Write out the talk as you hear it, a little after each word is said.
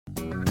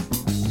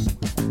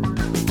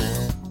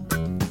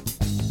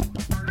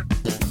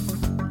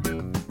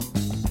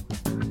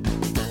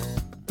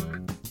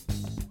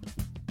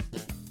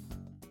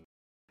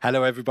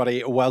Hello,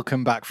 everybody.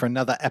 Welcome back for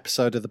another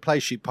episode of the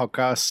Play Sheet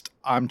podcast.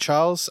 I'm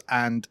Charles,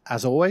 and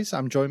as always,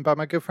 I'm joined by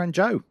my good friend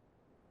Joe.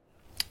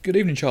 Good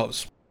evening,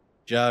 Charles.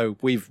 Joe,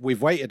 we've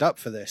waited up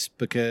for this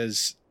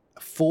because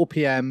 4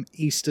 p.m.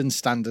 Eastern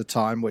Standard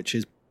Time, which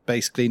is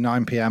basically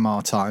 9 p.m.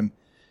 our time,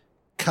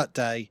 cut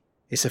day.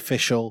 It's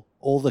official.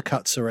 All the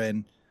cuts are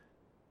in.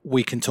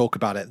 We can talk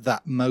about it.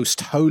 That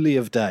most holy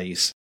of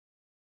days.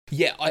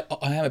 Yeah,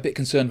 I am a bit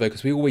concerned though,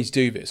 because we always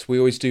do this. We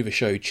always do the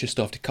show just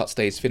after Cuts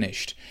Day is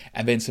finished,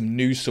 and then some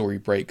news story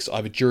breaks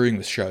either during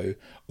the show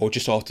or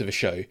just after the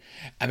show.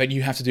 And then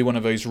you have to do one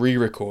of those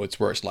re-records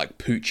where it's like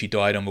Poochie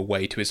died on the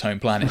way to his home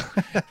planet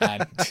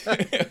and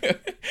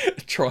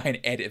try and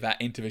edit that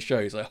into the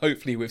show. So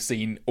hopefully we've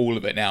seen all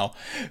of it now,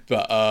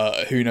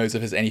 but who knows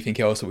if there's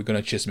anything else that we're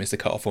going to just miss the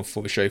cut-off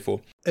for the show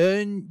for.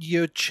 Earn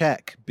your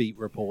check, beat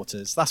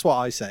reporters. That's what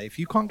I say. If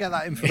you can't get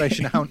that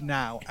information out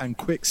now and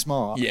quick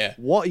smart,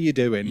 what are you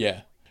doing?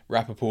 Yeah,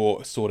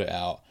 Rappaport, sort it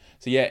out.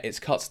 So yeah, it's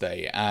Cuts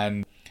Day,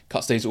 and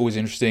Cuts Day is always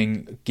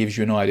interesting. Gives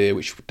you an idea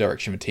which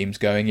direction the team's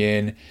going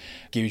in,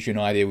 gives you an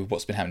idea with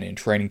what's been happening in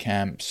training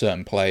camp,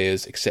 certain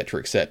players,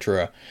 etc.,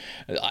 etc.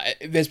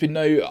 There's been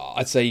no,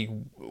 I'd say,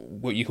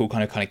 what you call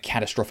kind of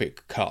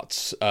catastrophic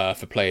cuts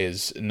for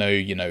players. No,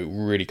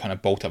 really kind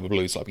of bolt out the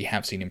blues like we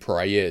have seen in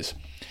prior years.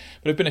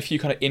 But there have been a few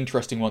kind of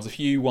interesting ones, a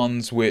few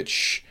ones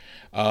which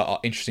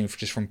are interesting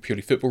just from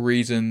purely football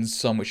reasons,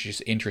 some which are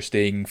just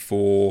interesting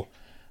for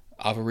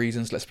other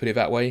reasons, let's put it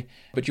that way.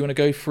 But do you want to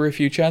go through a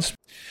few, Chaz?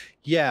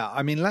 Yeah,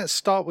 I mean, let's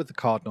start with the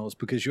Cardinals,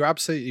 because you're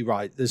absolutely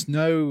right. There's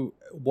no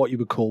what you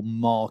would call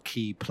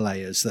marquee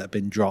players that have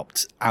been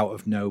dropped out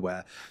of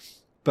nowhere.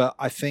 But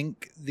I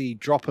think the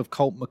drop of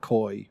Colt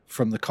McCoy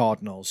from the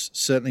Cardinals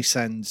certainly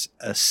sends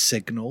a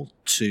signal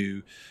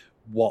to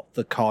what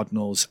the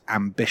Cardinals'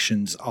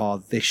 ambitions are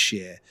this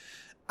year.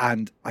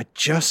 And I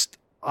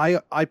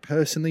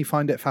personally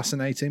find it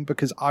fascinating,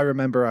 because I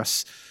remember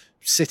us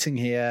sitting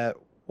here,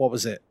 what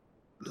was it,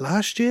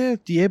 last year,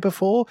 the year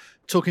before,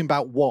 talking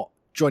about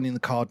joining the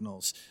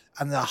Cardinals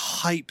and the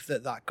hype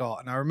that got.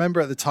 And I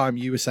remember at the time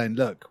you were saying,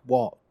 look,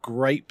 what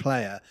great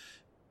player,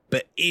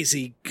 but is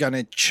he going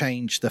to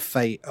change the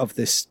fate of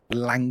this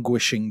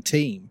languishing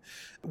team?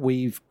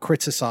 We've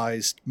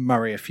criticized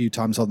Murray a few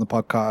times on the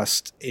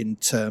podcast in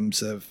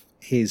terms of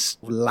his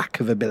lack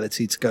of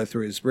ability to go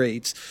through his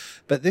reads.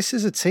 But this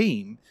is a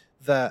team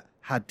that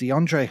had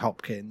DeAndre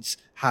Hopkins,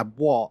 had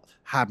Watt,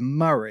 had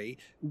Murray,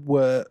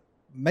 were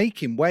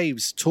making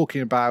waves,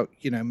 talking about,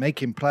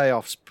 making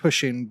playoffs,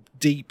 pushing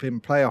deep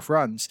in playoff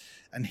runs.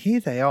 And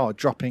here they are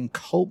dropping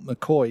Colt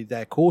McCoy,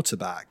 their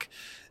quarterback.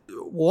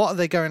 What are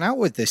they going out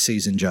with this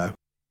season, Joe?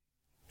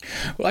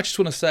 Well, I just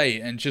want to say,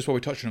 and just while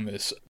we're touching on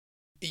this,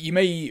 you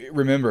may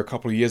remember a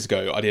couple of years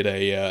ago, I did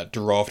a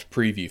draft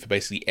preview for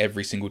basically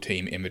every single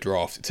team in the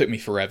draft. It took me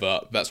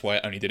forever. That's why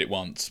I only did it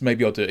once.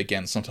 Maybe I'll do it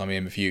again sometime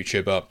in the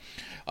future, but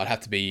I'd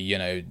have to be,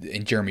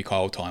 in Jeremy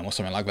Kyle time or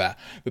something like that.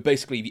 But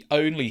basically, the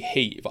only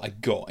heat that I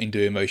got in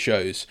doing those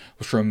shows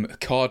was from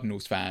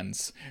Cardinals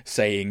fans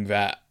saying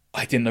that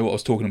I didn't know what I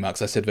was talking about,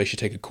 because I said they should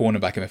take a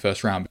cornerback in the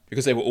first round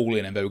because they were all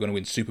in and they were going to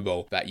win Super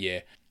Bowl that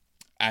year.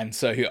 And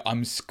so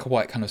I'm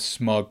quite kind of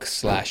smug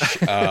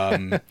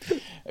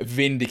 /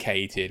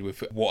 vindicated with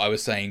what I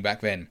was saying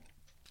back then.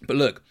 But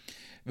look,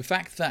 the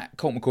fact that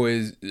Colt McCoy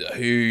is,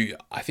 who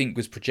I think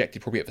was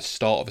projected probably at the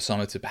start of the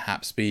summer to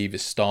perhaps be the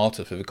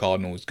starter for the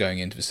Cardinals going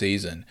into the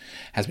season,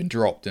 has been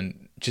dropped,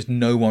 and just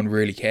no one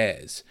really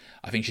cares.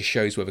 I think just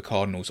shows where the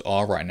Cardinals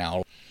are right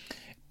now.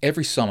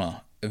 Every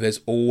summer,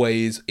 there's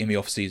always in the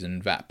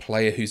off-season that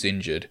player who's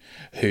injured,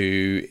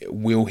 who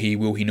will he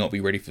not be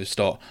ready for the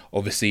start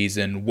of the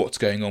season, what's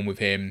going on with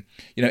him.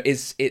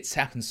 It's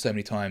happened so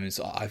many times.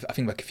 I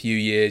think like a few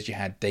years you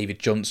had David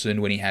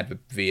Johnson when he had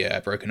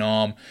the broken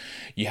arm,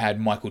 you had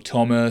Michael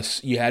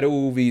Thomas, you had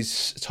all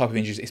these type of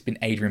injuries. It's been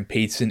Adrian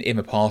Peterson in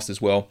the past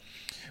as well,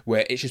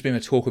 where it's just been a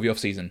talk of the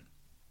off-season.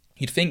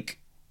 You'd think,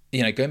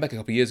 going back a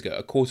couple of years ago,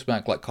 a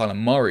quarterback like Kyler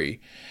Murray,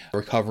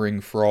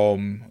 recovering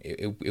from,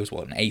 it was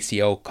an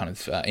ACL kind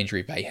of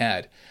injury they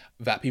had,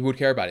 that people would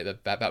care about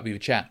it, that would be the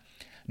chat.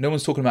 No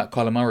one's talking about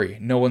Kyler Murray.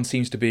 No one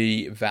seems to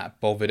be that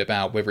bothered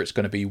about whether it's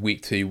going to be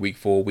week 2, week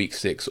 4, week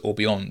 6 or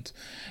beyond.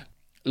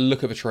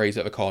 Look at the trades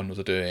that the Cardinals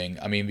are doing.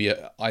 I mean,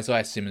 the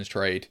Isaiah Simmons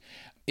trade,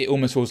 it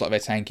almost feels like they're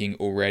tanking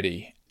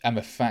already. And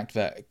the fact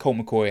that Colt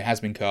McCoy has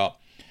been cut,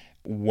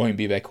 won't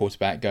be their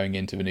quarterback going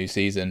into the new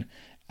season,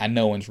 and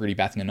no one's really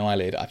batting an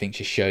eyelid, I think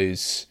just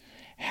shows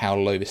how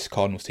low this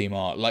Cardinals team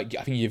are. I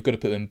think you've got to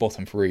put them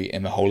bottom 3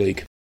 in the whole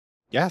league.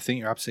 Yeah, I think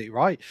you're absolutely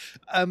right.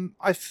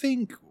 I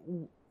think,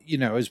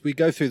 as we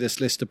go through this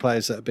list of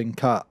players that have been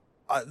cut,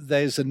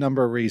 there's a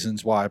number of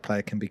reasons why a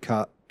player can be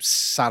cut.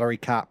 Salary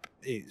cap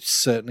is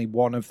certainly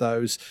one of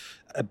those.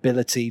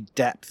 Ability,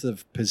 depth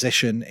of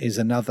position is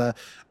another.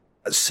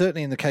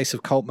 Certainly in the case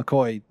of Colt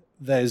McCoy,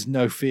 there's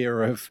no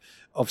fear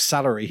of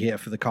salary here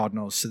for the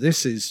Cardinals. So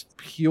this is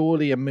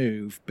purely a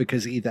move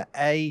because either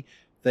A,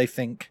 they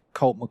think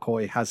Colt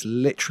McCoy has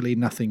literally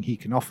nothing he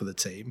can offer the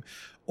team,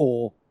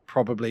 or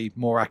probably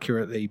more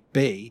accurately,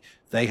 B,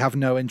 they have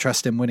no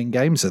interest in winning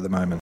games at the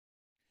moment.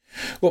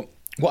 Well,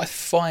 what I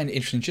find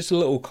interesting, just a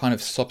little kind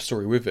of sub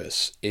story with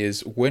this,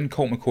 is when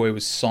Colt McCoy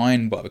was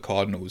signed by the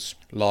Cardinals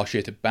last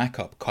year to back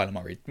up Kyler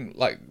Murray,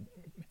 like,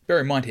 bear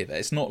in mind here that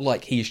it's not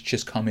like he's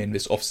just come in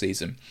this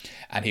offseason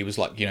and he was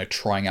like,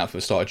 trying out for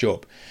a starter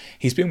job.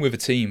 He's been with the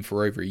team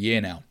for over a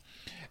year now.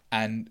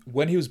 And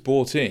when he was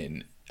brought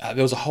in,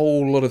 there was a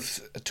whole lot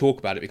of talk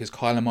about it because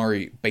Kyler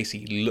Murray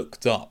basically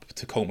looked up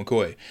to Colt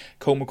McCoy.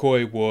 Colt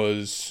McCoy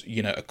was,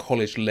 a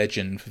college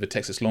legend for the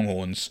Texas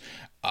Longhorns.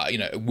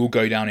 Will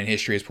go down in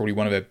history as probably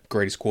one of the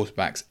greatest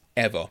quarterbacks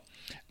ever.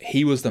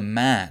 He was the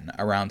man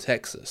around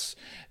Texas.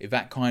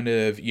 That kind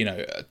of,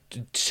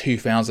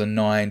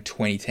 2009,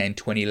 2010,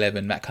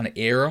 2011, that kind of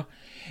era,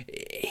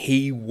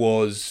 he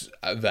was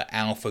the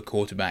alpha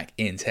quarterback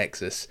in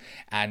Texas.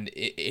 And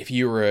if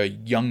you were a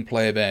young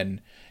player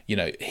then,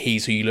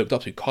 he's who you looked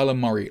up to. Kyler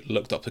Murray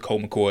looked up to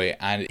Colt McCoy,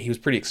 and he was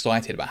pretty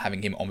excited about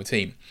having him on the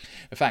team.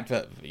 The fact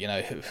that,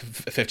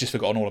 they've just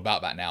forgotten all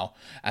about that now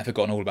and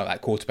forgotten all about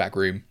that quarterback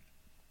room,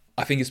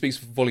 I think it speaks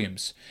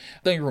volumes.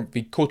 Don't get me wrong,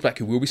 the quarterback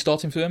who will be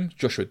starting for them,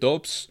 Joshua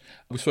Dobbs.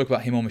 We spoke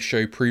about him on the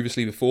show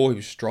previously before. He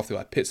was drafted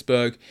by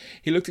Pittsburgh.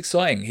 He looked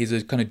exciting. He's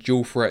a kind of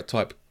dual threat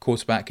type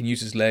quarterback, can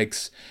use his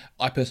legs.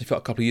 I personally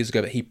felt a couple of years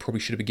ago that he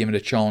probably should have been given a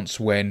chance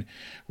when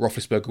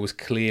Roethlisberger was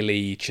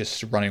clearly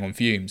just running on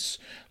fumes.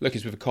 Look,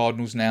 he's with the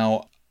Cardinals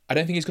now. I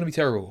don't think he's going to be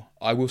terrible.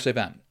 I will say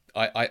that.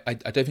 I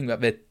don't think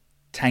that they're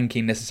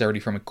tanking necessarily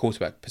from a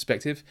quarterback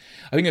perspective.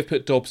 I think they've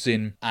put Dobbs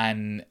in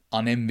an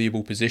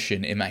unenviable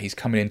position in that he's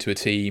coming into a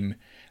team,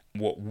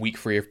 week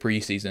 3 of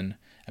preseason,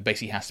 and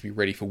basically has to be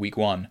ready for week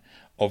 1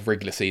 of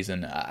regular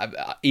season.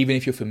 Even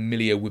if you're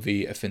familiar with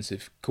the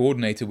offensive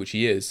coordinator, which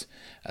he is,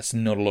 that's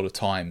not a lot of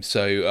time.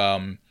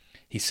 So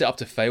he's set up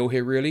to fail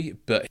here, really,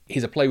 but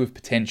he's a player with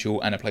potential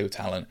and a player with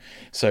talent.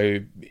 So,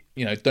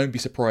 don't be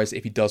surprised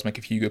if he does make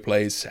a few good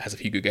plays, has a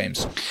few good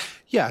games.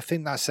 Yeah, I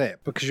think that's it,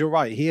 because you're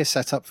right. He is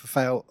set up for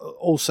fail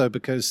also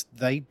because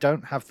they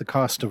don't have the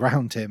cast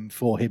around him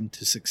for him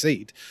to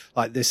succeed.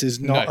 Like, this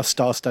is not a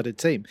star-studded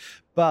team.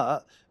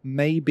 But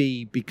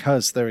maybe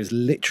because there is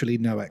literally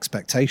no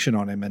expectation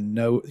on him and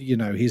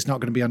he's not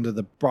going to be under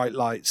the bright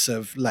lights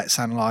of let's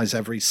analyze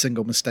every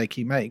single mistake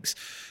he makes.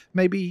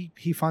 Maybe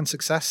he finds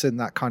success in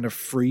that kind of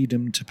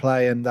freedom to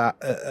play and that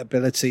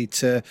ability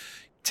to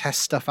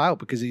test stuff out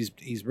because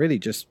he's really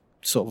just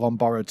sort of on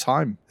borrowed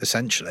time,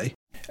 essentially.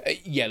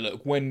 Yeah,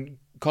 look, when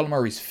Kyler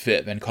Murray's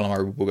fit, then Kyler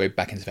Murray will go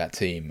back into that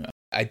team.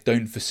 I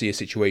don't foresee a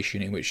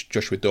situation in which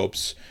Joshua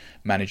Dobbs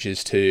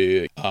manages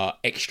to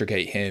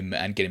extricate him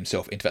and get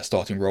himself into that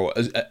starting role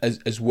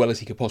as well as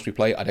he could possibly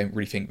play. I don't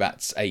really think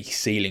that's a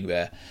ceiling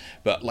there.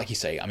 But like you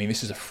say, I mean,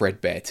 this is a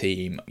threadbare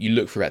team. You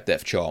look through that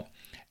depth chart.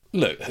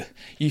 Look,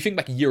 you think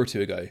back a year or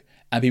two ago,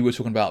 and people were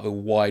talking about the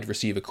wide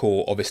receiver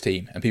core of this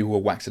team, and people were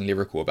waxing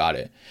lyrical about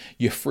it.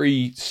 Your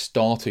 3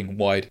 starting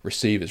wide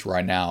receivers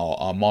right now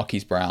are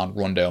Marquise Brown,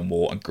 Rondale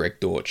Moore, and Greg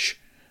Dortch.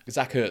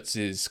 Zach Ertz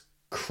is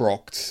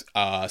crocked,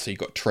 so you've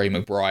got Trey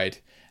McBride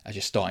as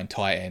your starting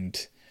tight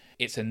end.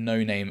 It's a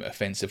no-name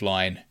offensive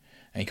line,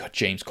 and you've got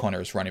James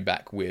Conner as running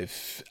back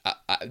with...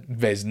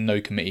 there's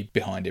no committee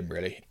behind him,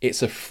 really.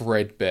 It's a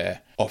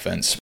threadbare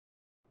offense.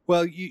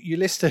 Well, you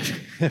listed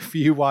a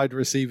few wide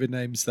receiver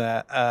names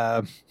there.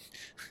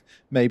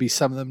 Maybe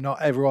some of them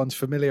not everyone's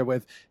familiar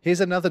with.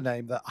 Here's another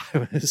name that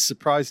I was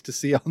surprised to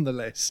see on the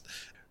list.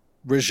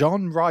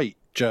 Rajon Wright,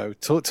 Joe.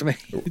 Talk to me.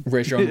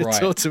 Rajon Wright.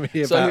 Talk to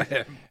me about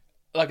him.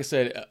 Like I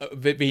said,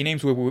 the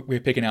names we're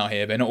picking out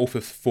here, they're not all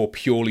for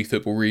purely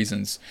football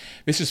reasons.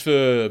 This is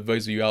for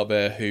those of you out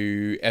there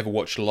who ever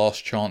watched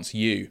Last Chance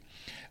U.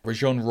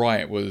 Rajon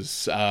Wright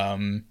was,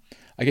 I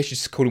guess you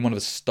just call him one of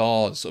the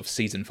stars of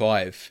season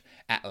 5.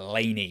 At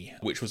Laney,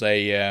 which was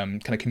a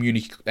kind of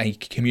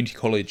community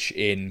college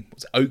in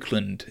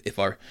Oakland, if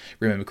I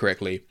remember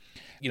correctly.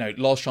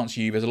 Last Chance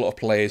U, there's a lot of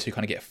players who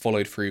kind of get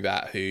followed through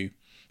that who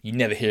you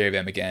never hear of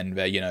them again.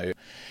 They're,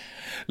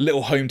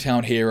 little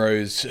hometown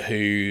heroes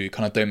who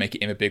kind of don't make it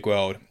in the big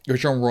world.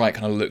 Rajon Wright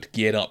kind of looked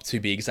geared up to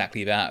be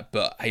exactly that.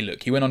 But hey,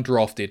 look, he went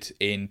undrafted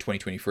in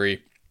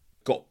 2023,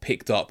 got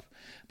picked up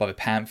by the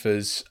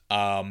Panthers.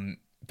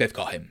 They've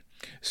got him.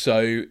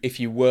 So if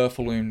you were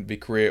following the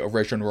career of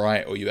Rajon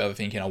Wright, or you ever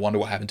thinking, I wonder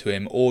what happened to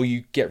him, or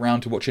you get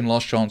round to watching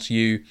Last Chance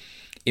U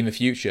in the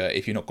future,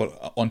 if you've not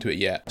got onto it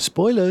yet.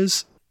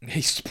 Spoilers.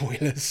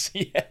 Spoilers,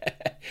 yeah.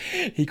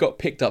 He got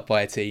picked up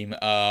by a team,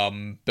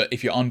 but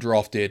if you're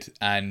undrafted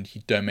and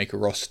you don't make a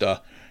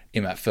roster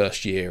in that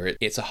first year,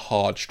 it's a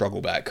hard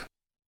struggle back.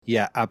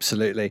 Yeah,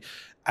 absolutely.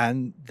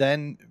 And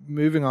then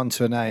moving on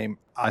to a name,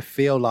 I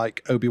feel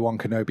like Obi-Wan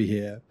Kenobi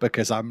here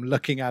because I'm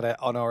looking at it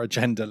on our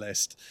agenda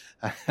list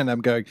and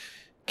I'm going,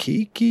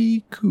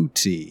 Keke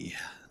Coutee.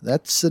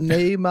 That's a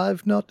name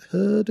I've not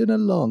heard in a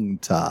long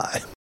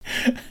time.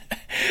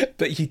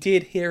 But you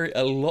did hear it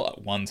a lot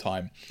at one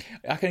time.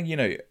 I can,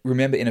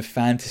 remember in a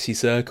fantasy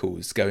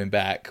circles going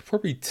back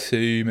probably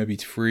 2, maybe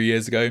 3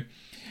 years ago,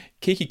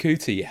 Keke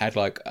Coutee had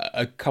like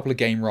a couple of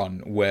game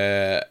run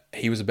where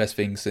he was the best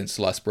thing since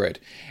sliced bread.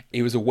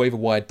 He was a waiver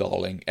wire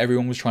darling.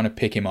 Everyone was trying to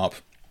pick him up.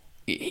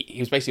 he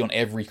was basically on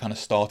every kind of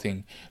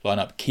starting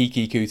lineup.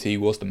 Kiki Kuti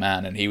was the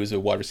man, and he was a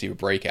wide receiver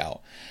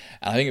breakout.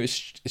 And I think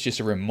it's just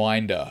a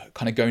reminder,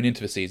 kind of going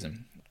into the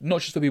season,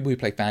 not just for people who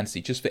play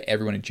fantasy, just for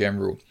everyone in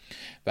general,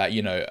 that,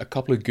 you know, a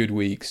couple of good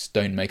weeks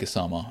don't make a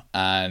summer.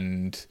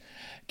 And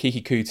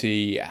Kiki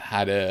Kuti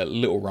had a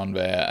little run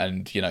there,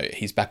 and, you know,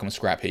 he's back on the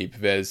scrap heap.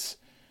 There's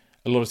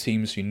a lot of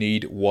teams who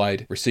need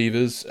wide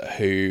receivers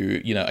who,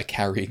 you know, are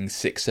carrying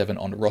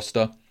 6-7 on the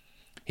roster.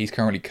 He's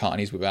currently cut and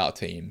he's without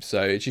a team.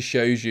 So it just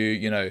shows you,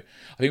 you know,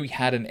 I think we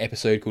had an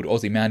episode called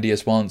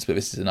Ozymandias once, but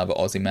this is another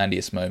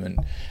Ozymandias moment.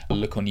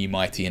 Look on you,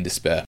 mighty, in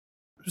despair.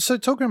 So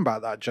talking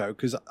about that, Joe,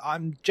 because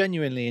I'm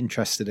genuinely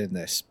interested in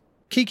this.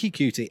 Kiki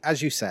Kuti,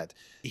 as you said,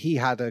 he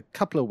had a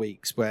couple of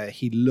weeks where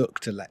he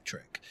looked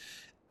electric.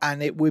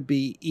 And it would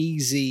be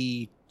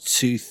easy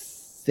to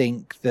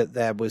think that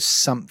there was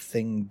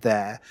something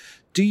there.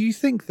 Do you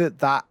think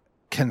that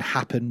can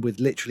happen with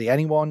literally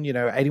anyone? You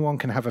know, anyone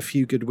can have a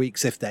few good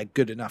weeks if they're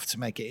good enough to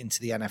make it into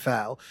the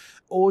NFL.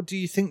 Or do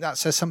you think that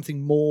says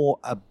something more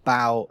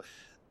about,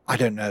 I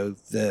don't know,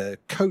 the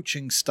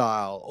coaching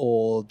style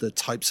or the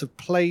types of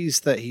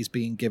plays that he's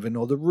being given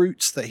or the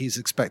routes that he's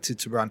expected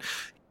to run?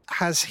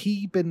 Has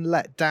he been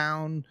let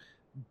down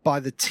by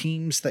the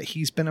teams that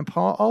he's been a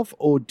part of?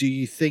 Or do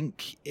you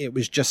think it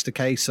was just a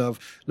case of,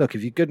 look,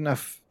 if you're good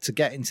enough to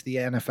get into the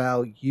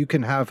NFL, you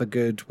can have a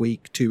good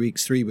week, 2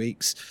 weeks, 3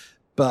 weeks,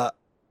 but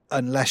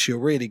unless you're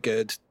really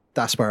good,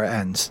 that's where it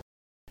ends?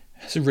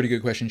 That's a really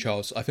good question,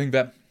 Charles. I think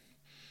that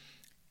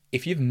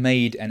if you've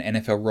made an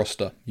NFL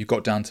roster, you've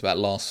got down to that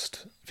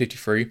last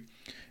 53,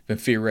 then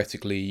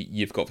theoretically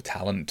you've got the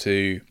talent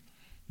to,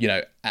 you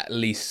know, at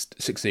least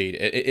succeed.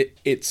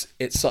 It's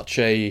such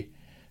a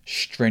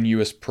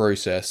strenuous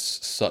process,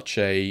 such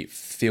a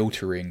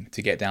filtering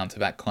to get down to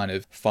that kind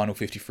of final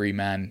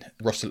 53-man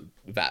roster,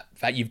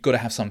 that you've got to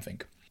have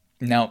something.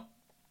 Now,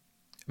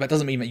 that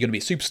doesn't mean that you're going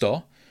to be a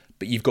superstar,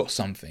 but you've got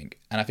something.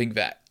 And I think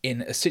that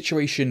in a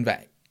situation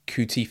that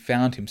Kuti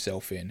found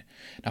himself in,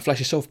 now flash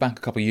yourself back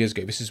a couple of years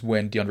ago, this is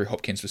when DeAndre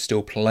Hopkins was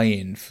still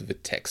playing for the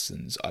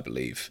Texans, I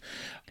believe.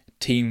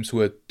 Teams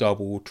were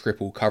double,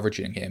 triple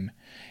coveraging him.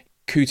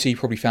 Kuti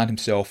probably found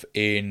himself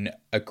in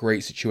a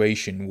great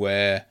situation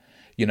where,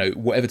 you know,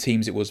 whatever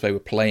teams it was they were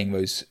playing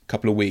those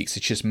couple of weeks,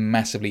 it's just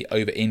massively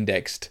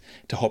over-indexed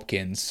to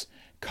Hopkins.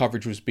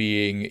 Coverage was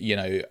being, you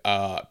know,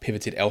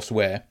 pivoted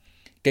elsewhere.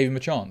 Gave him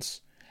a chance.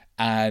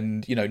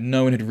 And, you know,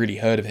 no one had really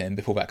heard of him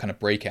before that kind of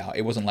breakout.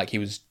 It wasn't like he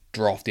was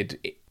drafted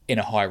in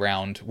a high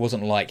round. It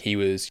wasn't like he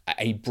was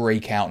a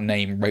breakout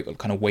name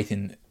kind of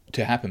waiting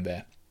to happen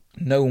there.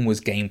 No one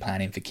was game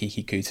planning for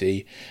Kiki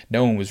Kuti.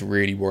 No one was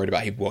really worried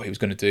about what he was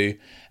going to do.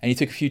 And he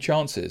took a few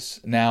chances.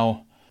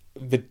 Now,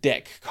 the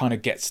deck kind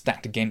of gets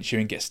stacked against you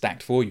and gets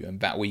stacked for you. And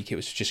that week it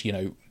was just, you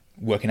know,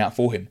 working out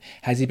for him.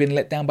 Has he been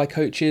let down by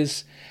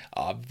coaches?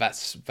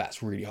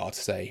 That's really hard to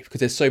say, because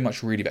there's so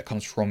much really that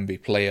comes from the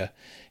player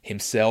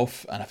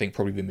himself, and I think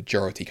probably the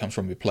majority comes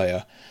from the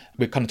player.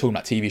 We're kind of talking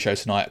about TV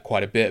shows tonight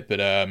quite a bit, but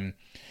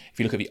if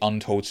you look at the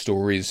untold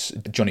stories,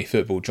 Johnny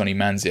Football, Johnny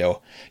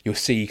Manziel, you'll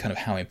see kind of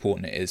how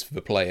important it is for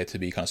the player to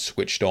be kind of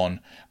switched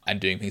on and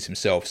doing things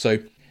himself. So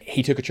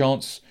he took a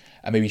chance,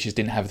 and maybe he just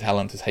didn't have the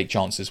talent to take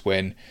chances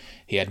when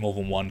he had more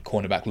than one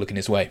cornerback looking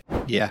his way.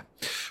 Yeah.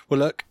 Well,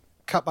 look,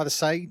 cut by the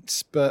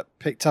Saints, but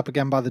picked up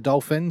again by the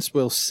Dolphins.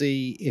 We'll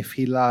see if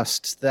he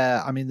lasts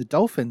there. I mean, the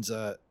Dolphins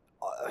are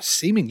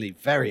seemingly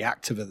very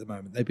active at the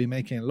moment. They've been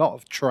making a lot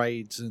of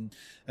trades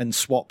and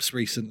swaps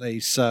recently,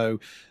 so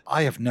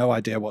I have no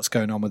idea what's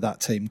going on with that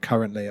team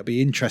currently. It'll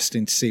be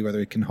interesting to see whether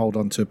he can hold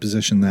on to a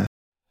position there.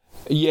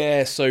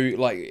 Yeah, so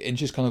like in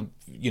just kind of,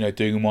 you know,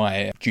 doing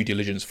my due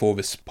diligence for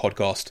this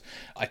podcast,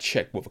 I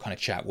checked what the kind of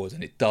chat was,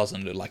 and it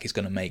doesn't look like he's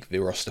going to make the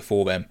roster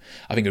for them.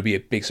 I think it would be a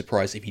big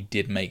surprise if he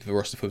did make the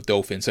roster for the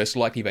Dolphins. So it's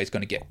likely that he's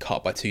going to get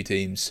cut by two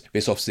teams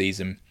this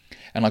offseason.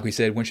 And like we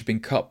said, once you've been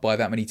cut by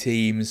that many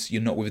teams,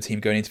 you're not with a team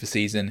going into the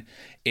season,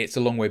 it's a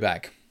long way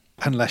back.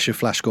 Unless you're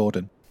Flash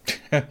Gordon.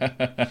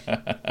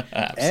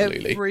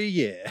 Absolutely. Every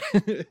year.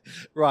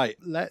 Right,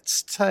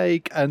 let's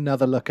take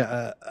another look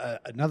at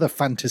another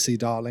fantasy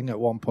darling at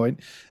one point,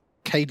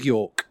 Cade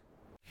York.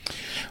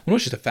 Well, not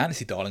just a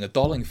fantasy darling, a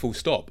darling full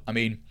stop. I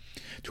mean,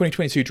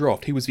 2022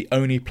 draft, he was the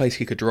only place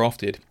kicker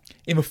drafted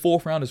in the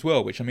 4th round as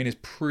well, which I mean is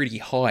pretty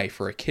high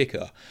for a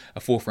kicker, a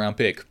 4th round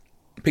pick.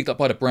 Picked up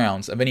by the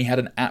Browns, and then he had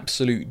an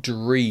absolute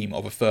dream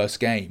of a first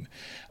game.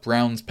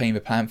 Browns playing the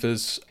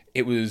Panthers.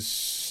 It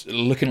was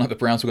looking like the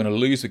Browns were going to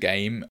lose the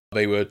game.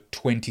 They were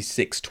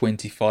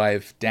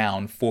 26-25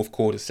 down, 4th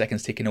quarter,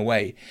 seconds ticking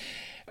away.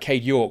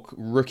 Cade York,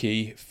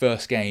 rookie,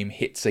 first game,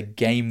 hits a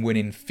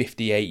game-winning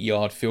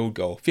 58-yard field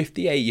goal.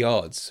 58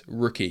 yards,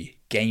 rookie,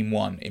 game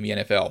 1 in the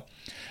NFL.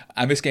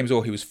 And this game as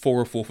well, he was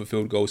 4 of 4 for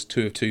field goals,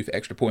 2 of 2 for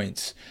extra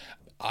points.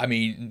 I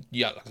mean,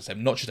 yeah, like I said,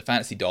 not just a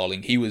fantasy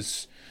darling. He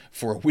was,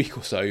 for a week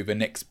or so, the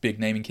next big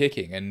name in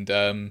kicking.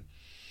 And,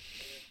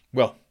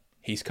 well,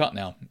 he's cut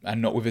now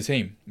and not with a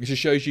team. It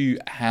just shows you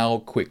how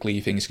quickly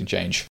things can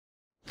change.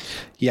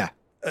 Yeah.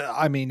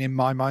 I mean, in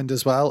my mind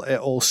as well, it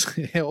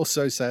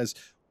also says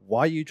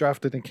why you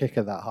drafted a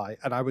kicker that high?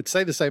 And I would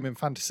say the same in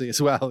fantasy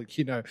as well.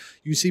 You know,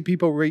 you see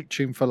people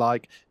reaching for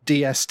like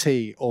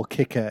DST or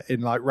kicker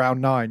in like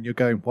round 9. You're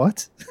going,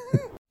 what?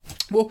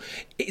 Well,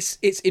 it's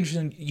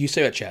interesting you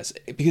say that, Chaz,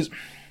 because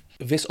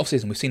this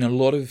offseason we've seen a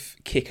lot of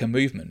kicker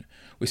movement.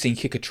 We've seen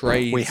kicker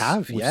trades. We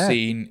have, yeah.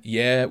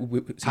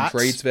 We've seen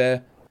trades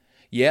there.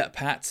 Yeah,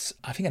 Pats.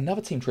 I think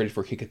another team traded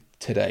for a kicker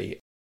today.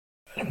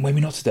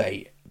 Maybe not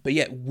today. But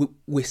yeah,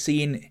 we're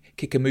seeing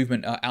kicker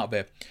movement out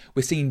there.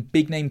 We're seeing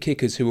big name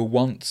kickers who were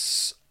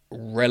once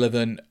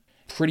relevant,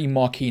 pretty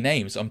marquee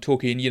names. I'm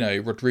talking, you know,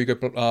 Rodrigo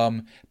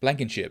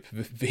Blankenship,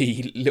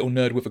 the little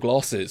nerd with the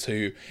glasses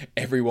who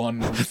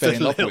everyone fell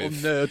in love with. The little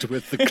nerd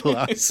with the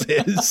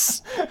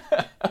glasses.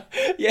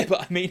 Yeah,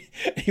 but I mean,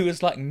 he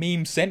was like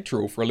meme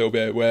central for a little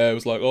bit, where it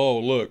was like, oh,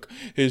 look,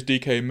 here's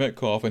DK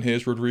Metcalf and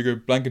here's Rodrigo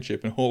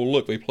Blankenship, and oh,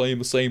 look, they play in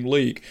the same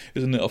league.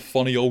 Isn't it a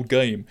funny old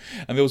game?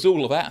 And there was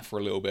all of that for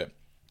a little bit.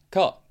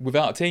 Cut,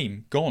 without a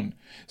team, gone.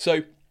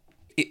 So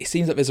it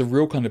seems like there's a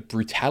real kind of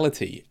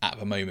brutality at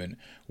the moment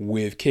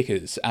with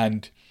kickers,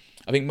 and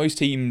I think most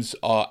teams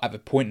are at the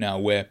point now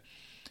where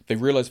they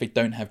realise they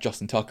don't have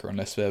Justin Tucker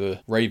unless they're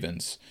the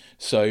Ravens.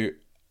 So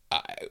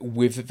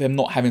with them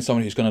not having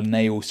someone who's going to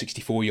nail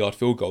 64-yard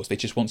field goals, they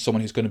just want someone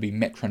who's going to be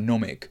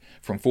metronomic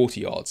from 40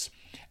 yards.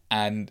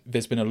 And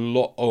there's been a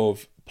lot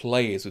of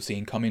players we've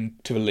seen come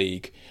into the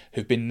league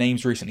who've been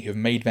names recently who've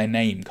made their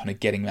name kind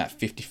of getting that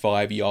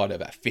 55-yarder,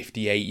 that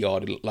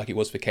 58-yarder like it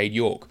was for Cade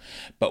York,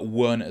 but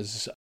weren't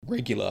as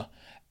regular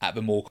at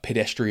the more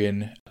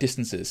pedestrian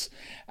distances.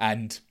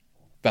 And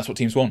that's what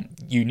teams want.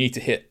 You need to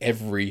hit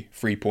every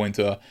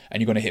three-pointer, and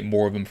you're going to hit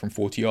more of them from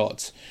 40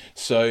 yards.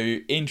 So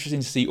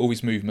interesting to see all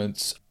these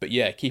movements. But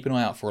yeah, keep an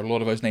eye out for a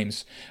lot of those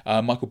names.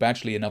 Michael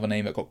Badgley, another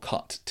name that got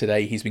cut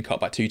today. He's been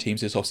cut by 2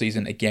 teams this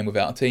offseason, again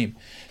without a team.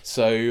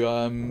 So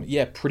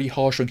yeah, pretty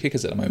harsh on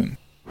kickers at the moment.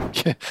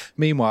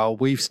 Meanwhile,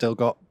 we've still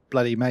got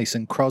bloody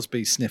Mason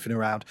Crosby sniffing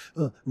around.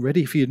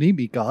 Ready if you need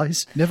me,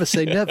 guys. Never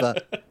say never.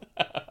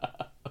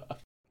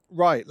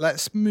 Right,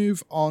 let's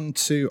move on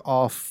to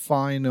our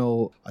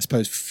final, I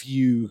suppose,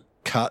 few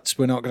cuts.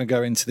 We're not going to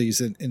go into these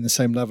in the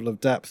same level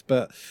of depth,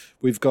 but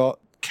we've got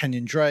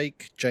Kenyon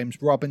Drake,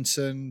 James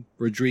Robinson,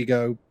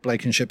 Rodrigo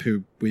Blankenship,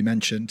 who we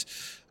mentioned.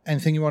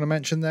 Anything you want to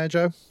mention there,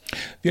 Joe?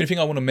 The only thing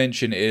I want to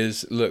mention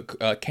is, look,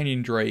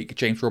 Kenyon Drake,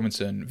 James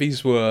Robinson,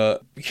 these were,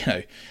 you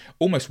know,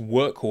 almost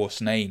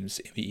workhorse names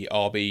in the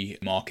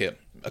RB market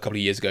a couple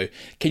of years ago.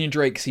 Kenyon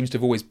Drake seems to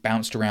have always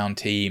bounced around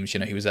teams. You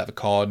know, he was at the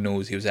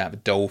Cardinals, he was at the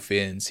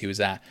Dolphins, he was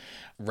at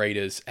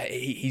Raiders.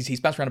 He's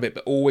bounced around a bit,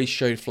 but always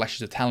showed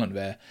flashes of talent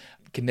there.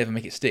 Can never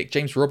make it stick.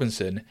 James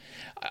Robinson,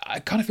 I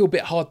kind of feel a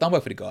bit hard done by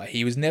for the guy.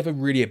 He was never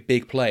really a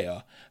big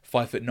player,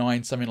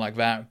 5'9", something like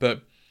that,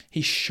 but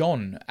he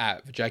shone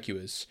at the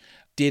Jaguars.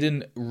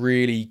 Didn't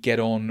really get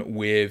on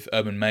with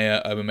Urban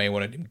Meyer. Urban Meyer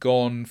wanted him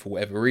gone for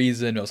whatever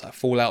reason. There was that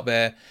fallout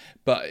there.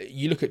 But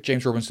you look at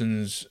James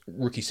Robinson's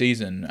rookie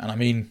season, and I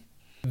mean,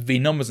 the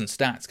numbers and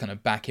stats kind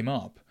of back him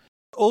up.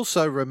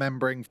 Also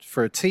remembering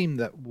for a team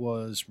that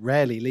was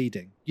rarely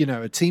leading, you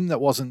know, a team that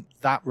wasn't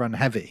that run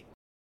heavy.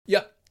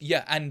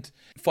 Yeah, and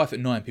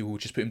 5'9", people would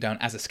just put him down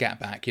as a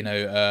scat back, you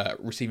know,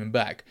 receiving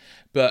back.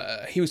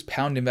 But he was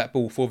pounding that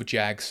ball for the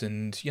Jags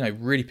and, you know,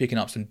 really picking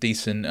up some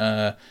decent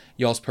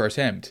yards per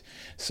attempt.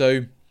 So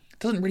it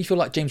doesn't really feel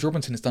like James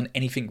Robinson has done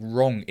anything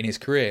wrong in his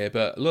career.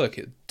 But look,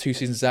 2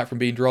 seasons out from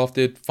being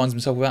drafted, finds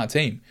himself without a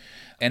team.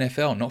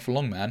 NFL, not for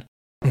long, man.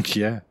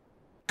 Yeah.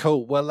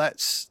 Cool. Well,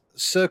 let's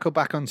circle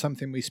back on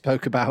something we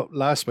spoke about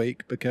last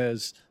week,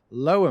 because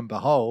lo and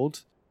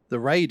behold, the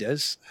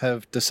Raiders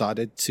have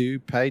decided to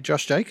pay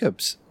Josh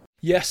Jacobs.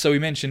 Yes, so we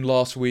mentioned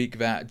last week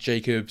that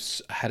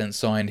Jacobs hadn't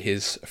signed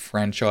his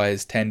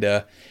franchise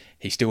tender.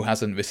 He still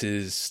hasn't. This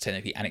is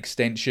technically an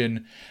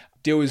extension.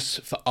 Deal is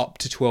for up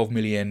to $12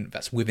 million.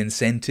 That's with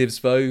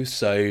incentives, though,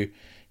 so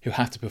he'll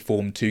have to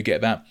perform to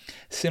get that.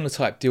 Similar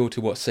type deal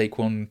to what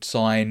Saquon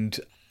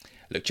signed.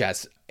 Look,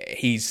 Chaz,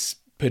 he's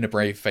putting a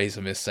brave face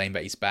on this, saying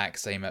that he's back,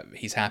 saying that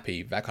he's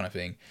happy, that kind of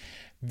thing.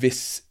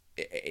 This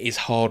is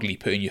hardly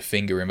putting your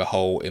finger in the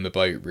hole in the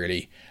boat,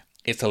 really.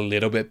 It's a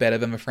little bit better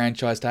than the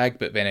franchise tag,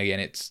 but then again,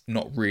 it's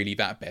not really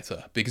that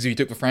better. Because if you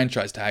took the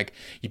franchise tag,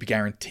 you'd be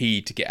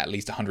guaranteed to get at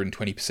least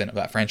 120% of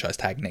that franchise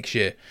tag next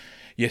year.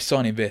 You're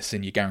signing this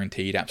and you're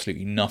guaranteed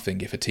absolutely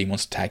nothing if a team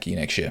wants to tag you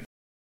next year.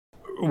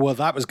 Well,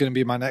 that was going to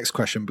be my next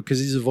question. Because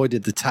he's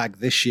avoided the tag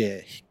this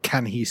year,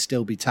 can he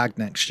still be tagged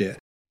next year?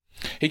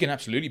 He can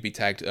absolutely be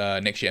tagged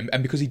next year.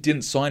 And because he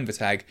didn't sign the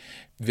tag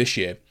this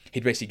year,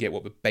 he'd basically get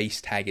what the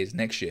base tag is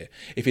next year.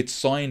 If he'd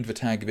signed the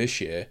tag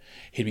this year,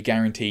 he'd be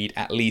guaranteed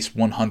at least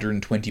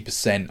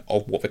 120%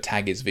 of what the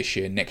tag is this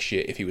year next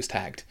year if he was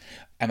tagged.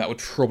 And that would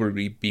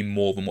probably be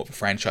more than what the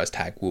franchise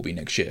tag will be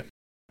next year.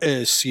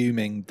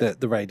 Assuming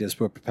that the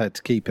Raiders were prepared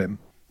to keep him.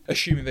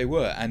 Assuming they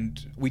were.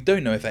 And we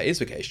don't know if that is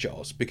the case,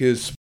 Charles,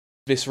 because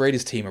this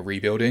Raiders team are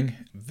rebuilding.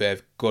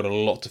 They've got a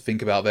lot to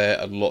think about there,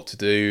 a lot to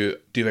do.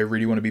 Do they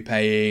really want to be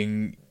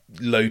paying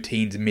low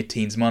teens and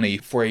mid-teens money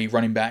for a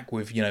running back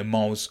with, you know,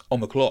 miles on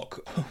the clock?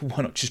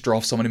 Why not just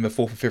draft someone in the 4th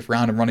or 5th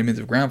round and run him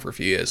into the ground for a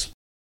few years?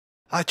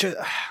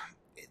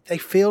 They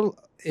feel,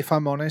 if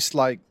I'm honest,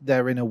 like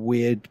they're in a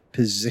weird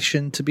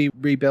position to be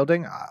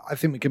rebuilding. I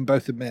think we can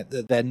both admit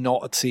that they're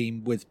not a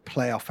team with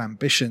playoff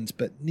ambitions,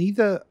 but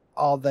neither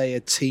are they a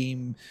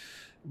team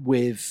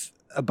with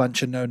a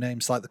bunch of no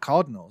names like the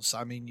Cardinals.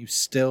 I mean, you've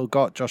still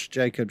got Josh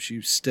Jacobs,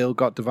 you've still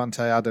got Devontae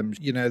Adams.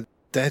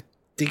 They're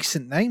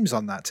decent names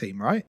on that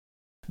team, right?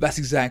 That's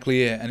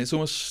exactly it. And it's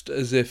almost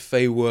as if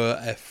they were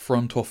a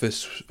front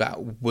office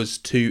that was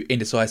too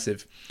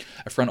indecisive.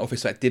 A front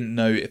office that didn't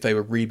know if they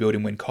were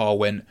rebuilding when Carr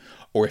went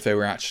or if they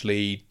were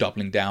actually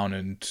doubling down,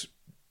 and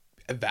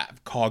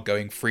that Carr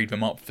going freed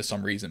them up for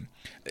some reason.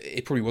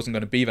 It probably wasn't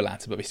going to be the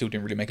latter, but they still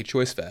didn't really make a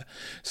choice there.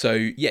 So,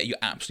 yeah, you're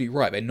absolutely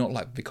right. They're not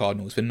like the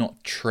Cardinals. They're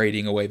not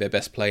trading away their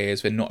best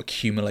players. They're not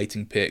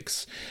accumulating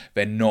picks.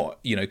 They're not,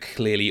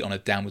 clearly on a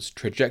downwards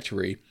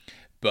trajectory.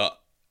 But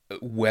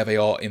where they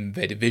are in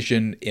their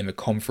division, in the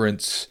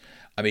conference,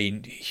 I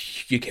mean,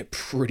 you get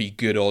pretty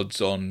good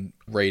odds on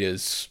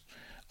Raiders,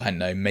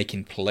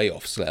 making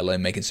playoffs, let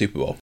alone making Super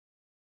Bowl.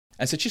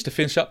 And so just to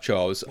finish up,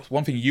 Charles,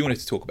 one thing you wanted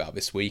to talk about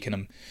this week, and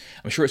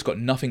I'm sure it's got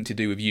nothing to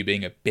do with you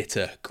being a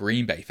bitter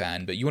Green Bay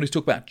fan, but you wanted to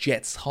talk about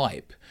Jets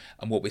hype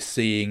and what we're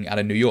seeing out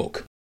of New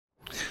York.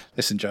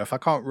 Listen, Joe, if I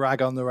can't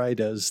rag on the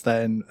Raiders,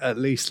 then at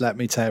least let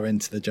me tear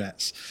into the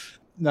Jets.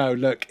 No,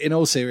 look, in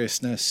all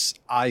seriousness,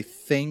 I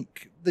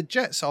think the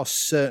Jets are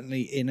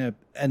certainly in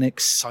an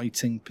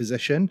exciting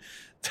position.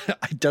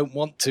 I don't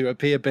want to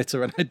appear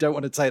bitter, and I don't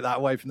want to take that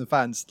away from the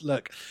fans.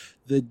 Look,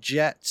 the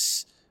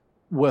Jets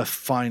were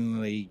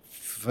finally,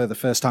 for the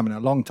first time in a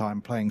long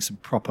time, playing some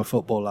proper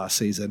football last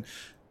season.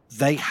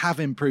 They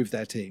have improved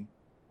their team.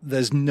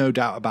 There's no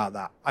doubt about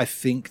that. I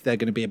think they're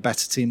going to be a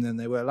better team than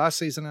they were last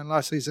season, and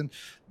last season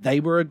they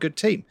were a good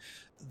team.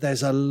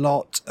 There's a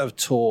lot of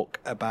talk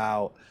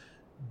about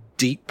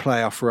deep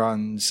playoff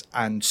runs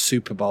and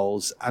Super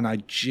Bowls, and I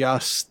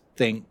just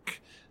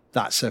think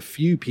that's a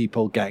few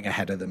people getting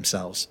ahead of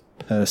themselves,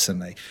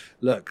 personally.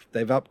 Look,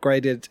 they've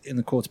upgraded in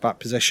the quarterback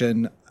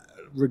position.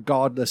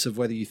 Regardless of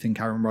whether you think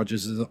Aaron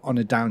Rodgers is on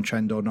a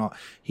downtrend or not,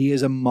 he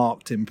is a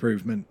marked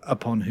improvement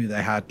upon who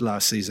they had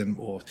last season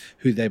or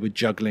who they were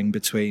juggling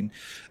between.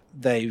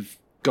 They've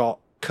got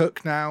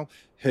Cook now,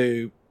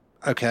 who,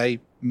 okay,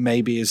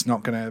 maybe is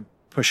not going to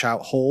push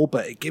out Hall,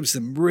 but it gives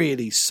them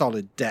really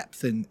solid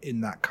depth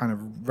in that kind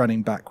of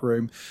running back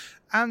room.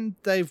 And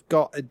they've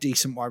got a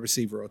decent wide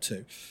receiver or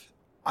two.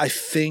 I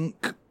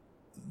think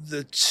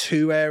the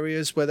two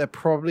areas where they're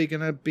probably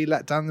going to be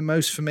let down the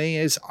most for me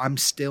is I'm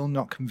still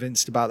not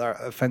convinced about their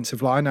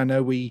offensive line. I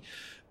know we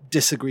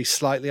disagree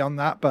slightly on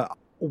that, but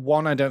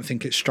one, I don't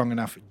think it's strong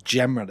enough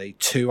generally.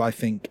 Two, I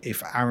think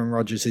if Aaron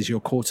Rodgers is your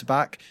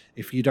quarterback,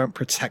 if you don't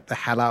protect the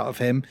hell out of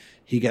him,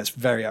 he gets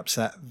very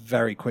upset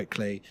very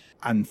quickly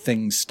and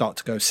things start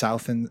to go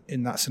south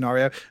in that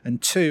scenario.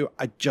 And two,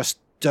 I just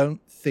don't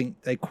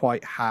think they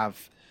quite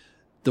have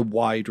the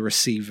wide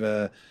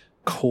receiver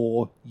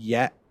core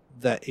yet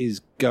that is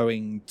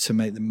going to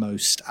make the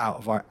most out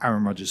of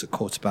Aaron Rodgers at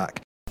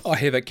quarterback. I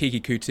hear that Kiki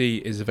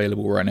Kuti is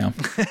available right now.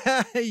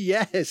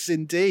 Yes,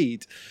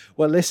 indeed.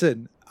 Well,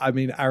 listen, I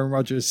mean, Aaron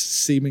Rodgers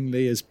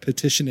seemingly is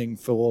petitioning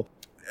for,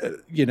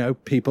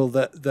 people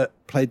that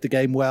played the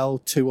game well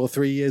 2 or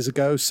 3 years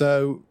ago.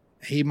 So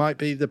he might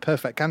be the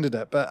perfect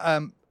candidate. But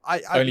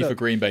only for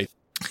Green Bay.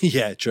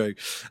 Yeah, true.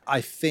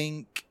 I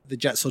think the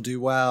Jets will do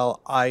well.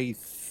 I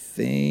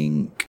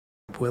think...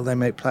 Will they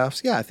make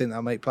playoffs? Yeah, I think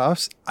they'll make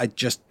playoffs. I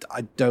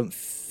don't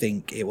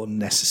think it will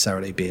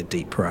necessarily be a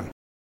deep run.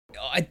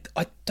 I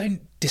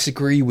don't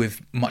disagree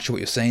with much of what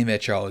you're saying there,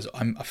 Charles.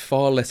 I'm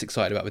far less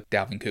excited about the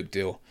Dalvin Cook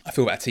deal. I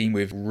feel that a team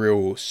with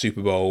real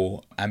Super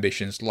Bowl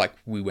ambitions, like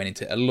we went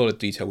into a lot of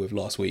detail with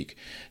last week,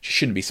 just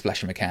shouldn't be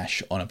splashing the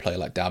cash on a player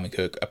like Dalvin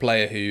Cook, a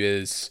player who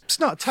is... It's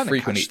not a ton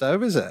of cash,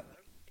 though, is it?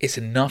 It's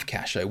enough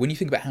cash, though. When you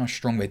think about how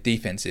strong their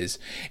defense is,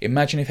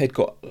 imagine if they'd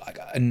got like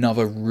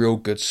another real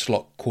good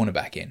slot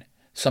cornerback in.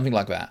 Something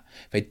like that.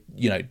 They,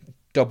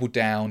 doubled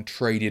down,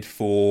 traded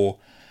for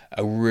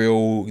a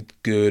real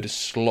good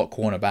slot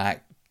cornerback,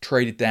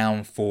 traded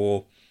down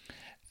for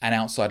an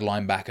outside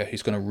linebacker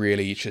who's going to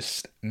really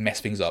just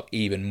mess things up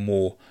even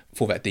more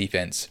for that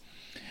defense.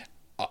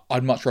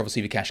 I'd much rather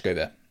see the cash go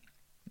there,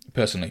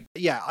 personally.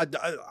 Yeah,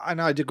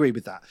 I'd agree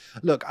with that.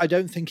 Look, I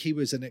don't think he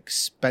was an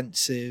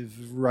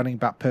expensive running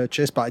back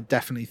purchase, but I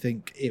definitely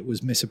think it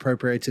was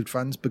misappropriated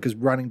funds because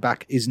running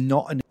back is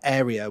not an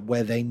area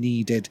where they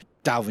needed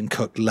Dalvin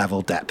Cook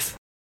level depth.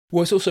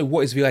 Well, it's also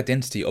what is the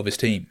identity of his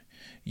team.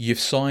 You've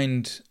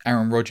signed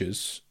Aaron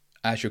Rodgers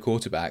as your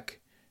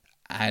quarterback,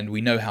 and we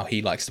know how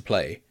he likes to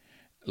play.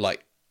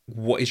 Like,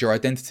 what is your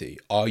identity?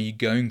 Are you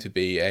going to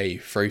be a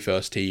throw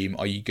first team?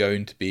 Are you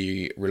going to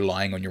be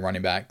relying on your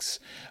running backs?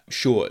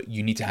 Sure,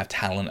 you need to have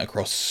talent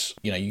across,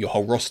 your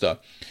whole roster.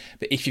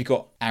 But if you've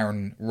got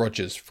Aaron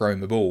Rodgers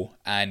throwing the ball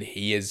and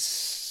he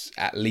is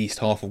at least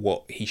half of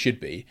what he should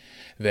be,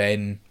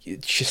 then you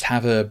just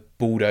have a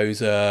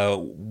bulldozer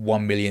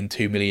 $1 million,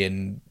 $2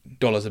 million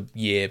a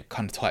year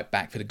kind of type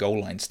back for the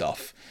goal line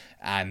stuff,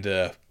 and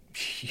and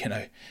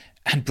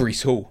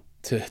Breece Hall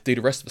to do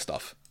the rest of the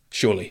stuff.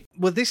 Surely.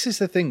 Well, this is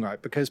the thing,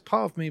 right? Because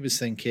part of me was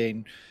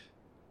thinking,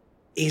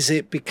 is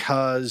it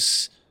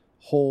because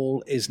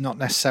Hall is not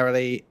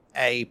necessarily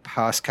a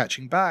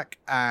pass-catching back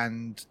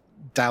and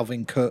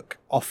Dalvin Cook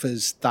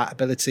offers that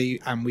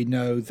ability, and we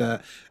know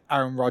that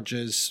Aaron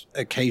Rodgers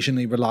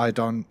occasionally relied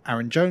on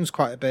Aaron Jones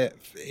quite a bit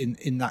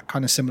in that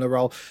kind of similar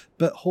role,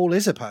 but Hall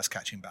is a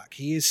pass-catching back.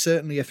 He is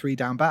certainly a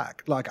three-down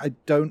back. Like, I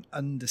don't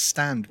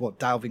understand what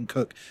Dalvin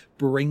Cook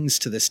brings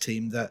to this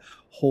team that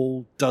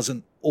Hall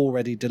doesn't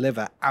already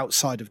deliver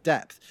outside of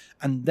depth.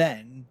 And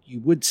then you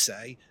would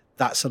say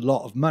that's a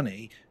lot of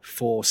money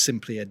for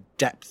simply a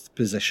depth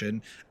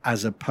position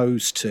as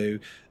opposed to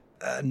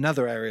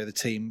another area of the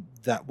team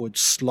that would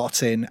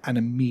slot in and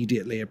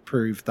immediately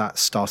improve that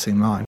starting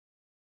line.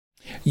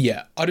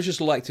 Yeah, I'd have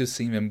just liked to have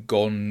seen them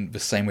gone the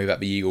same way that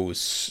the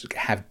Eagles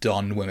have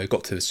done when they've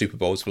got to the Super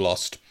Bowls the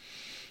last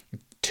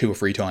 2 or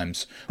 3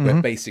 times,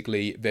 where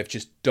basically they've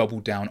just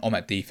doubled down on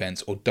that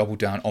defense or doubled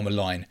down on the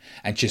line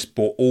and just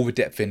brought all the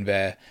depth in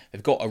there.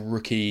 They've got a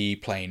rookie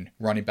playing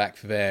running back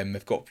for them.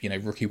 They've got,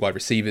 rookie wide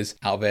receivers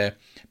out there,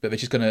 but they're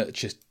just going to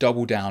just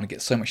double down and get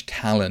so much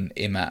talent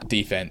in that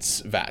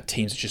defense that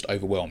teams are just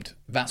overwhelmed.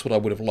 That's what I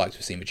would have liked to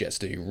have seen the Jets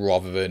do,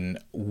 rather than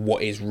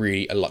what is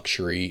really a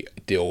luxury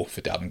deal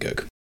for Dalvin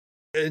Cook.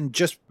 And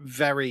just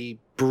very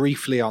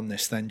briefly on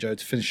this then, Joe,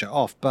 to finish it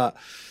off, but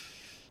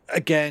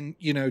again,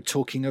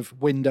 talking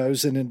of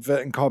windows and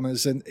inverting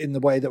commas and in the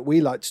way that we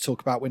like to talk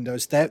about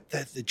windows,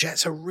 the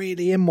Jets are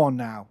really in one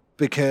now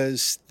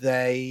because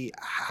they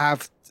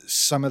have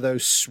some of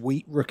those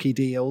sweet rookie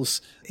deals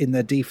in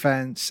their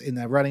defense, in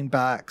their running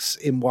backs,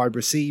 in wide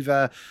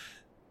receiver.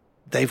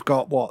 They've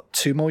got,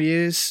 2 more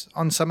years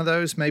on some of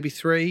those, maybe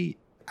 3.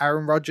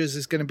 Aaron Rodgers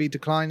is going to be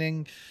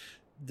declining.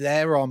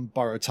 They're on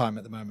borrowed time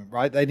at the moment,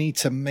 right? They need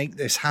to make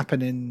this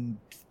happen in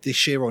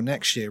this year or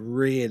next year,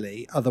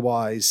 really.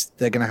 Otherwise,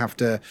 they're going to have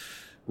to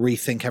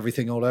rethink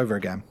everything all over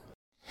again.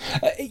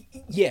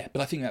 Yeah,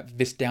 but I think that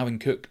this Dalvin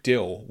Cook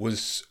deal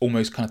was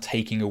almost kind of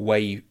taking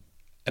away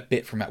a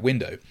bit from that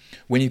window.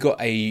 When you've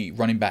got a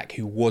running back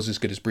who was as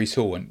good as Breece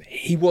Hall, and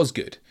he was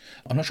good.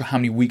 I'm not sure how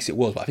many weeks it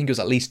was, but I think it was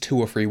at least 2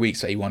 or 3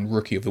 weeks that he won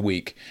Rookie of the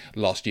Week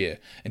last year.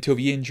 Until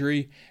the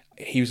injury,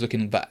 he was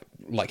looking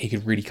like he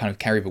could really kind of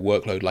carry the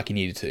workload like he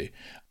needed to.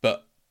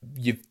 But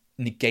you've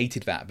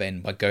negated that then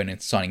by going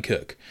and signing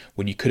Cook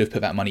when you could have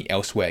put that money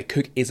elsewhere.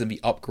 Cook isn't the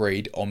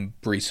upgrade on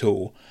Breece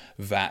Hall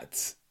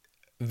that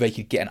they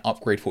could get an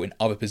upgrade for in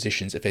other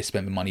positions if they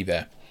spend the money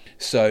there.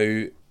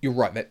 So you're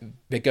right,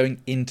 they're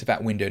going into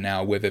that window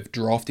now where they've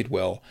drafted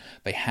well,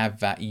 they have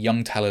that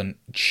young talent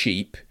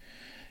cheap,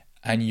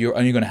 and you're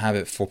only going to have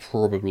it for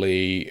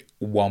probably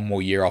 1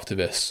 more year after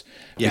this,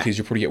 because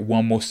you'll probably get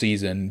 1 more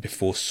season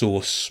before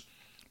Sauce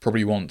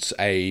probably wants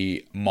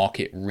a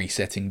market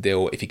resetting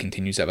deal if he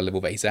continues at the level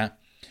that he's at.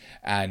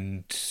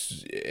 And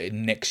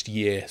next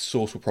year,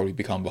 Sauce will probably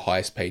become the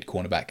highest paid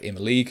cornerback in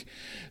the league.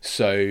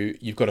 So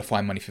you've got to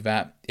find money for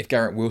that. If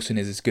Garrett Wilson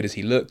is as good as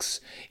he looks,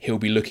 he'll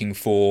be looking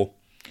for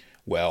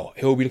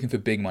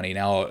big money.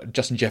 Now,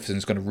 Justin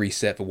Jefferson's going to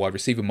reset the wide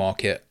receiver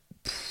market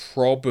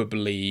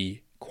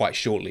probably quite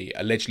shortly.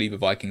 Allegedly, the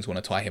Vikings want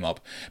to tie him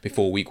up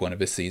before week 1 of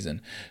this season.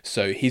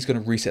 So he's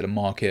going to reset the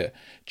market.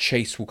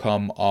 Chase will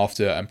come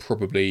after and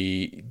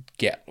probably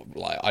get,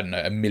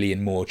 $1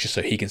 million more just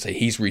so he can say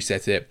he's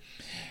reset it.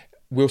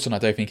 Wilson, I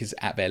don't think, is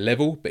at their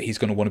level, but he's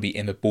going to want to be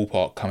in the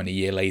ballpark coming a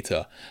year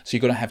later. So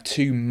you're going to have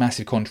 2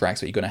 massive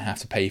contracts that you're going to have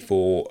to pay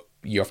for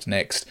year after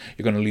next.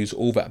 You're going to lose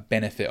all that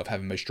benefit of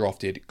having those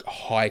drafted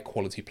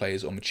high-quality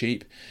players on the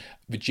cheap.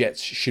 The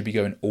Jets should be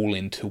going all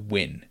in to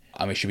win,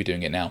 and they should be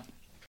doing it now.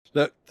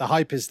 Look, the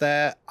hype is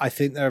there. I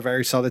think they're a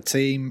very solid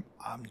team.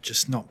 I'm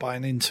just not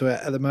buying into it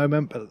at the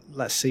moment, but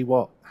let's see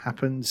what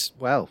happens.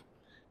 Well,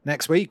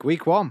 next week,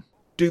 week 1.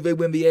 Do they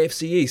win the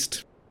AFC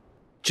East?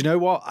 Do you know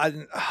what?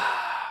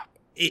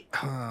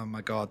 Oh my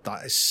God,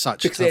 that is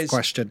such a tough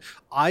question.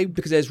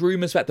 Because there's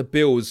rumours that the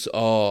Bills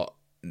are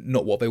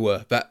not what they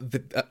were. That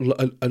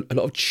a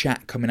lot of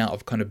chat coming out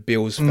of kind of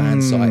Bills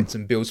fan sites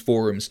and Bills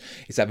forums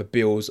is that the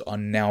Bills are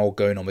now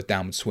going on the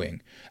downward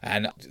swing,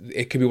 and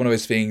it could be one of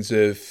those things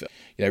of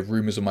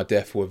rumours on my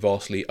death were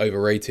vastly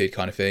overrated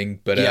kind of thing.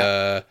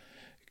 But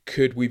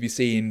could we be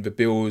seeing the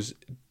Bills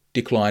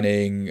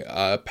declining,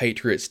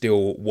 Patriots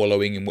still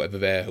wallowing in whatever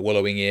they're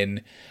wallowing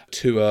in,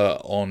 Tua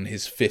on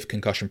his 5th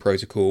concussion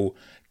protocol?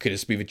 Could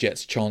this be the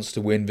Jets' chance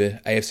to win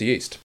the AFC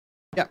East?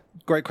 Yeah,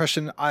 great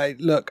question.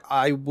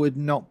 I would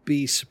not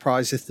be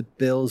surprised if the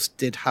Bills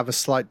did have a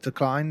slight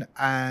decline,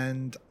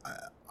 and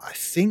I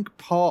think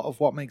part of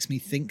what makes me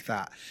think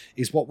that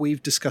is what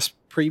we've discussed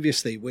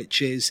previously,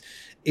 which is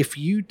if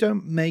you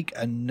don't make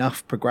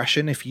enough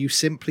progression, if you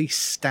simply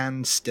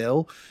stand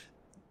still,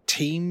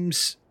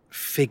 teams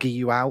figure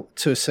you out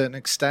to a certain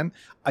extent.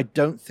 I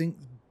don't think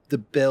the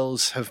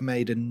Bills have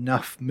made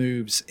enough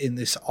moves in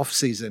this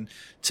offseason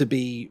to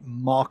be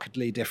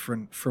markedly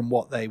different from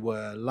what they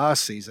were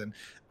last season.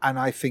 And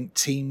I think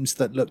teams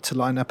that look to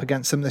line up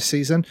against them this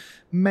season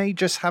may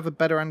just have a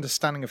better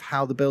understanding of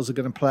how the Bills are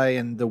going to play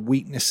and the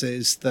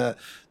weaknesses that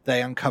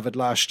they uncovered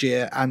last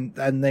year, and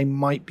they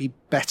might be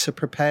better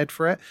prepared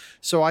for it.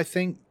 So I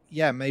think,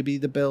 yeah, maybe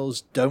the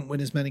Bills don't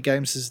win as many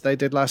games as they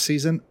did last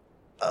season.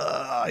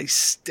 I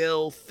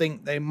still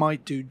think they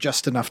might do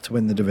just enough to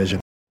win the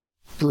division.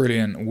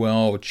 Brilliant.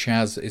 Well,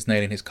 Chaz is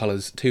nailing his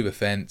colours to the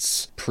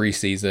fence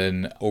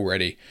pre-season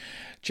already.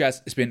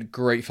 Chaz, it's been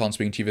great fun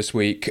speaking to you this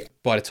week.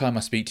 By the time I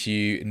speak to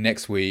you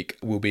next week,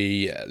 we'll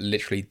be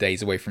literally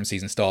days away from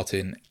season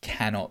starting.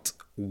 Cannot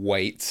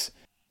wait.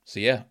 So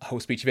yeah, I will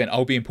speak to you then.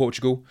 I'll be in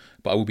Portugal,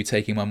 but I will be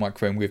taking my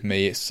microphone with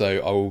me, so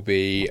I will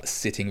be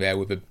sitting there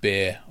with a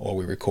beer while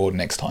we record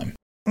next time.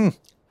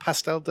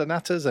 Pastel de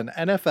natas and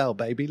NFL,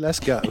 baby. Let's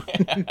go.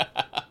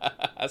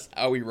 That's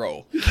how we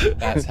roll.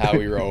 That's how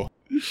we roll.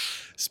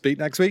 Speak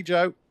next week,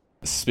 Joe.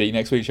 Speak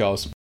next week,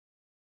 Charles.